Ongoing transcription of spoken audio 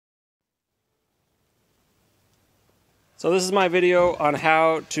So this is my video on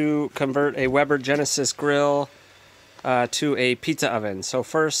how to convert a Weber Genesis grill to a pizza oven. So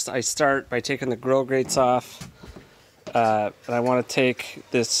first I start by taking the grill grates off, and I want to take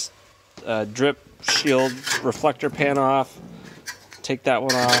this drip shield reflector pan off, take that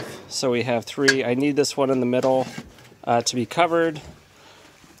one off. So we have three. I need this one in the middle to be covered,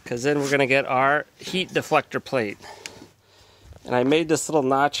 because then we're going to get our heat deflector plate. And I made this little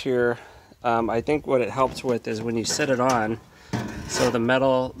notch here. I think what it helps with is when you set it on, so the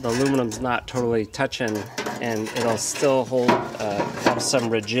aluminum's not totally touching, and it'll still have some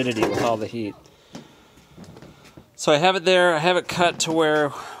rigidity with all the heat. So I have it there. I have it cut to where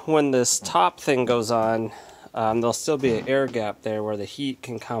when this top thing goes on, there'll still be an air gap there where the heat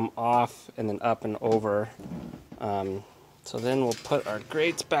can come off and then up and over. So then we'll put our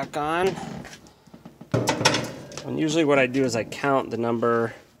grates back on. And usually what I do is I count the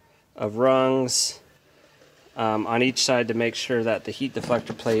number of rungs on each side to make sure that the heat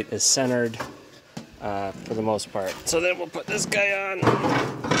deflector plate is centered for the most part. So then we'll put this guy on.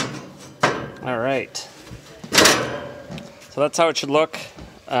 All right. So that's how it should look.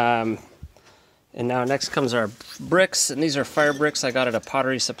 And now next comes our bricks, and these are fire bricks I got at a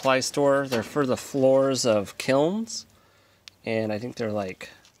pottery supply store. They're for the floors of kilns, and I think they're like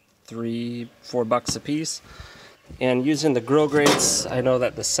 $3-4 a piece. And using the grill grates, I know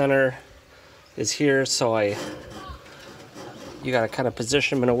that the center is here, so you gotta kind of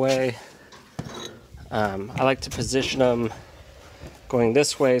position them in a way. I like to position them going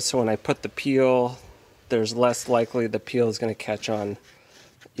this way, so when I put the peel, there's less likely the peel is gonna catch on.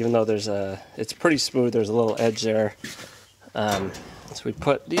 Even though it's pretty smooth, there's a little edge there. So we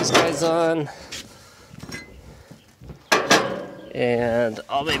put these guys on. And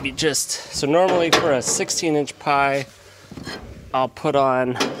I'll maybe so normally for a 16-inch pie, I'll put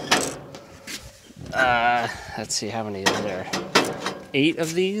on, let's see, how many is there? 8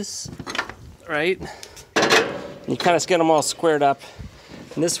 of these, right? And you kind of get them all squared up.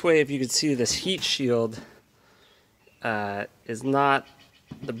 And this way, if you can see, this heat shield is not,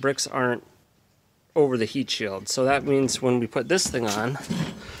 the bricks aren't over the heat shield. So that means when we put this thing on,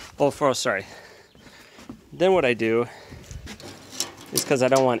 then what I do is, because I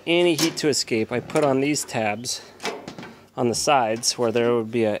don't want any heat to escape, I put on these tabs on the sides where there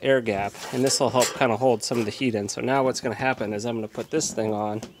would be an air gap, and this will help kind of hold some of the heat in. So now what's going to happen is I'm going to put this thing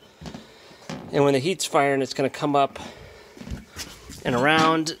on, and when the heat's firing, it's going to come up and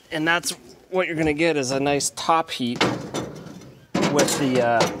around, and that's what you're going to get is a nice top heat with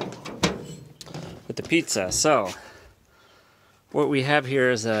the pizza. So what we have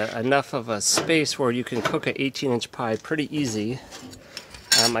here is enough of a space where you can cook an 18-inch pie pretty easy.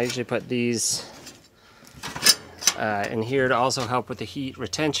 I usually put these in here to also help with the heat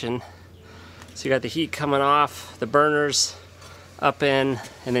retention. So you got the heat coming off the burners up in,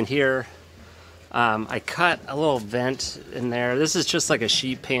 and then here I cut a little vent in there. This is just like a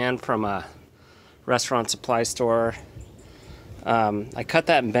sheet pan from a restaurant supply store. I cut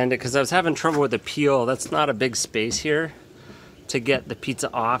that and bend it because I was having trouble with the peel. That's not a big space here to get the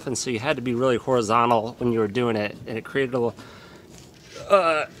pizza off, and so you had to be really horizontal when you were doing it, and it created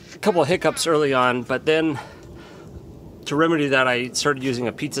a couple of hiccups early on. But then to remedy that, I started using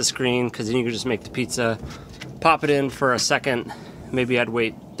a pizza screen, because then you could just make the pizza, pop it in for a second, maybe I'd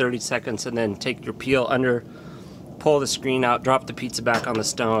wait 30 seconds, and then take your peel under, pull the screen out, drop the pizza back on the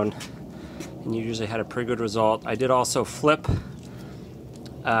stone, and you usually had a pretty good result. I did also flip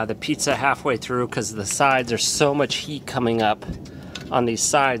the pizza halfway through, because the sides, there's so much heat coming up on these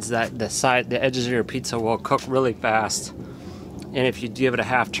sides that the edges of your pizza will cook really fast. And if you give it a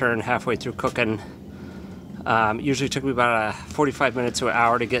half turn halfway through cooking, usually took me about 45 minutes to an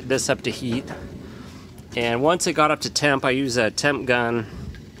hour to get this up to heat. And once it got up to temp, I use a temp gun.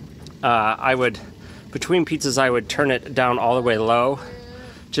 Between pizzas, I would turn it down all the way low,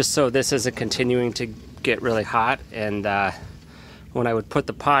 just so this isn't continuing to get really hot. And when I would put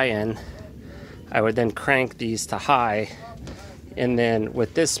the pie in, I would then crank these to high. And then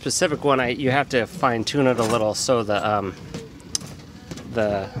with this specific one, you have to fine tune it a little so the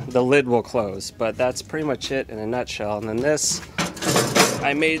lid will close. But that's pretty much it in a nutshell. And then this,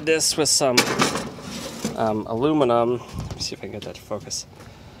 I made this with some aluminum. Let me see if I can get that to focus.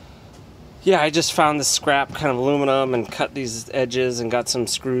 Yeah, I just found this scrap kind of aluminum and cut these edges and got some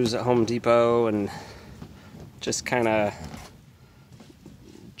screws at Home Depot and just kind of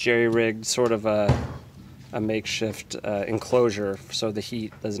jerry-rigged sort of a makeshift enclosure so the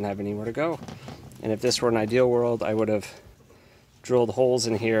heat doesn't have anywhere to go. And if this were an ideal world, I would have drilled holes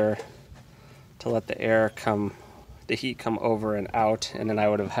in here to let the heat come over and out, and then I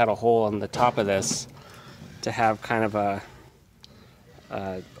would have had a hole on the top of this to have kind of a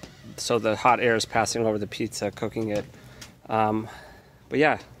so the hot air is passing over the pizza, cooking it. But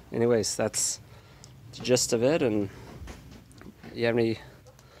yeah, anyways, that's the gist of it, and if you have any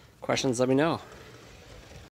questions, let me know.